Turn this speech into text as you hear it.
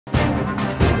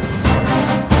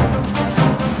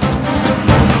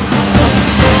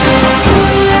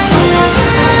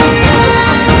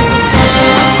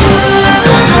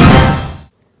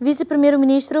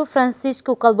Vice-Primeiro-Ministro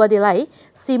Francisco Kalbuadi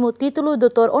simu titulu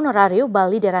Doutor Honoráriu ba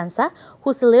Lideransa,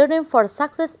 husi For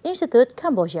Success Institute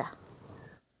Kamboja.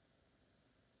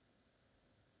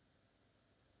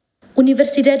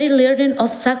 Universidade Learning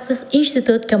of Success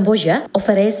Institute Kamboja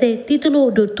oferece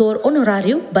título Doutor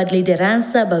Honoráriu ba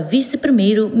Lideransa ba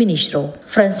Vice-Primeiro-Ministro.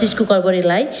 Francisco Kalbuadi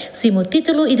simu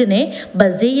título idene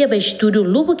baseia ba estudo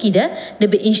lubukida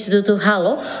nebe Instituto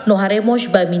Halo no haremos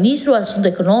ba Ministro Assunto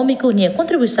Econômico nia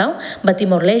contribuição ba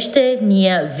Timor-Leste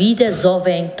nia vida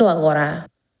jovem to agora.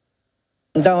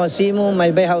 Então simu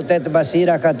mais bem ao teto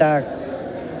basira kata.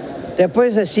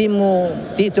 Depois simu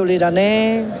título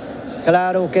idene.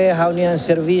 Claro que há um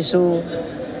serviço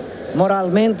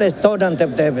moralmente todo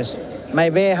anteptebes. Mas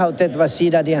bem há o teto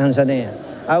vacina de Hansanea.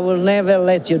 I will never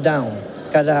let you down.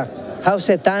 Cada há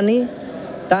se tani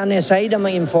saída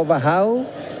ma infoba hau,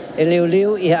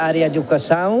 eliu e a área de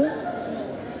educação,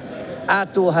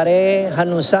 atu hare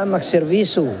hanusa mak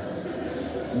serviço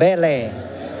bele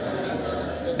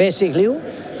basically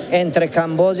entre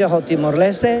Camboja e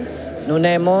Timor-Leste.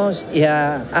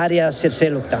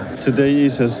 Today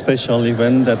is a special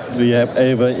event that we have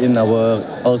ever in our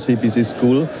LCPC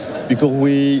school because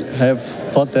we have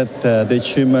thought that the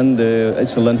achievement the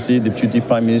Excellency Deputy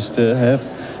Prime Minister have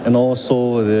and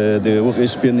also the work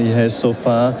experience he has so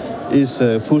far is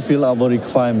fulfill our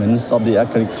requirements of the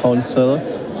Academic Council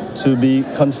to be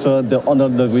conferred the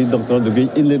honorary degree, doctoral degree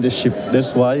in leadership.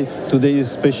 That's why today is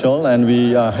special and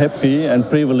we are happy and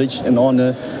privileged and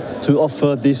honored to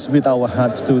offer this with our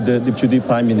heart to the Deputy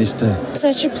Prime Minister.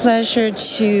 Such a pleasure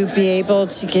to be able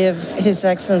to give His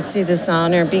Excellency this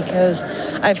honor because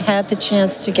I've had the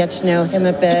chance to get to know him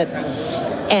a bit,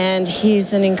 and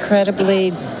he's an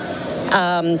incredibly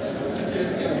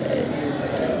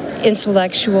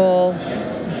intellectual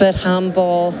but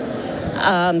humble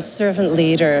servant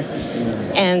leader.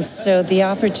 And so the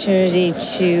opportunity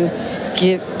to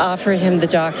offer him the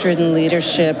doctorate in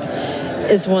leadership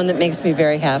is one that makes me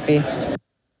very happy.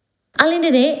 Além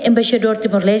de embaixador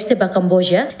Timor-Leste ba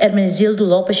Kamboja, Hermenegildo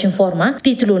Lopes informa,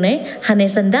 título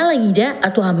hanesan dalang ida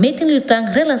atau hametin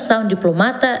lutang relação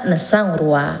diplomata na São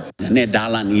Rua. Ne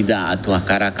dalang ida atau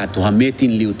karaka atau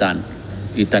hametin liutan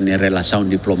ita ne relação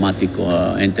diplomático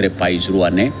entre país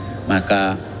rua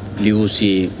maka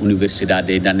liusi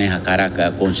universidade da ne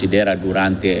karaka considera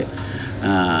durante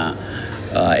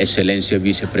excelência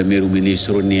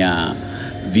vice-primeiro-ministro nia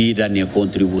vida, nia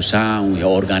contribuição, a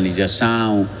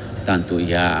organização, tanto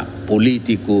a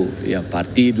político, a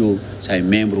partido, sai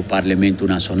membro do Parlamento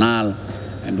Nacional,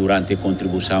 durante a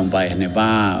contribuição vai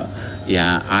neba,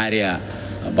 a área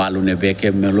balu nebe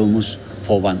que melumos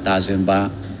for vantagem ba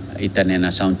itane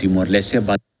nação Timor-Leste.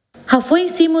 Foi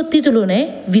simu título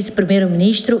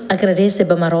Vice-Primeiro-Ministro agradece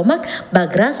ba Maromak, ba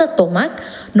Graça Tomak,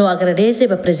 no agradece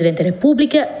ba Presidente da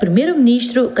República,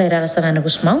 Primeiro-Ministro Kairala Sanana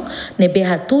Gusmão, nebe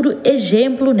haturo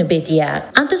exemplo nebe dia.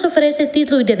 Antes oferece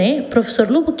título de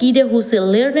Professor Lubukide husi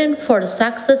Learning For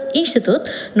Success Institute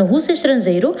no husi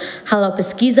estrangeiro, halau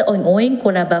pesquisa oin com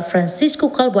a ba Francisco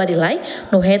Kalbuadi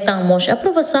no retang mos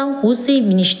aprovação husi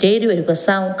Ministério da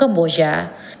Educação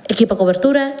Kamboja. Equipa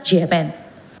cobertura, GMN.